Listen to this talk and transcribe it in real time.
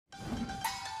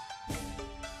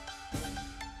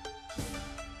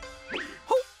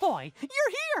Choi,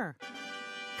 you're here!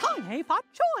 Kong Hei Fat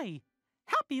Choi!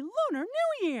 Happy Lunar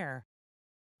New Year!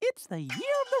 It's the Year of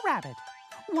the Rabbit,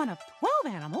 one of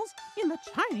 12 animals in the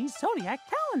Chinese zodiac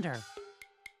calendar.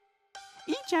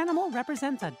 Each animal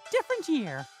represents a different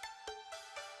year.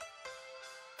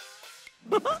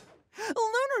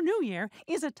 Lunar New Year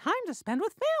is a time to spend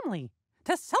with family,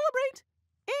 to celebrate,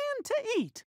 and to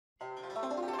eat.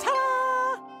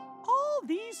 Ta-da! All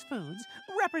these foods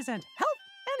represent health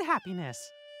and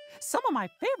happiness. Some of my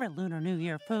favorite Lunar New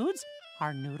Year foods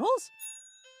are noodles,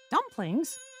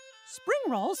 dumplings, spring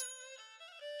rolls,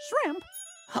 shrimp,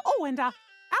 and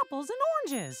apples and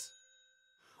oranges.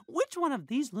 Which one of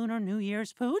these Lunar New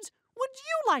Year's foods would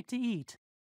you like to eat?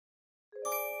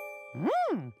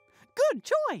 Good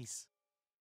choice.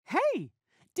 Hey,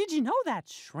 did you know that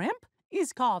shrimp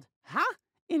is called ha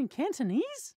in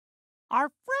Cantonese? Our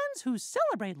friends who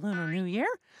celebrate Lunar New Year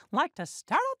like to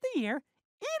start out the year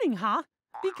eating ha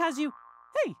because you...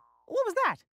 Hey, what was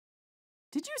that?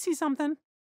 Did you see something?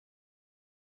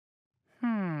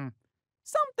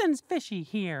 Something's fishy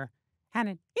here, and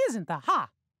it isn't the ha.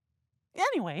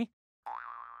 Anyway,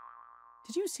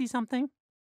 did you see something?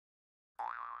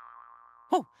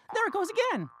 Oh, there it goes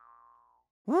again.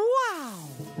 Wow!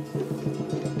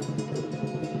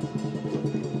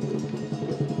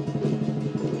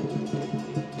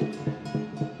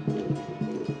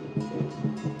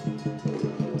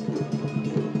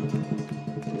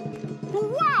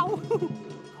 Wow!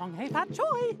 Kong Hei Fat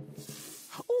Choi!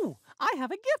 Ooh, I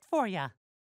have a gift for you.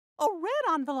 A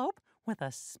red envelope with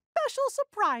a special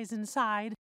surprise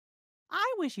inside.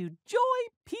 I wish you joy,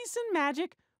 peace, and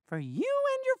magic for you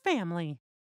and your family.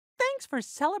 Thanks for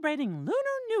celebrating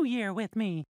Lunar New Year with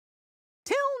me.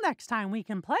 Till next time we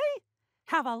can play,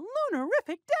 have a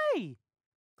Lunar-riffic day.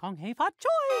 Kong Hei Fat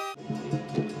Choi!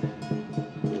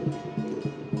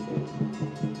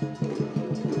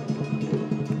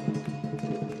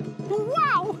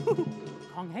 Wow!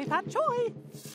 Kong Hei Fat Choi!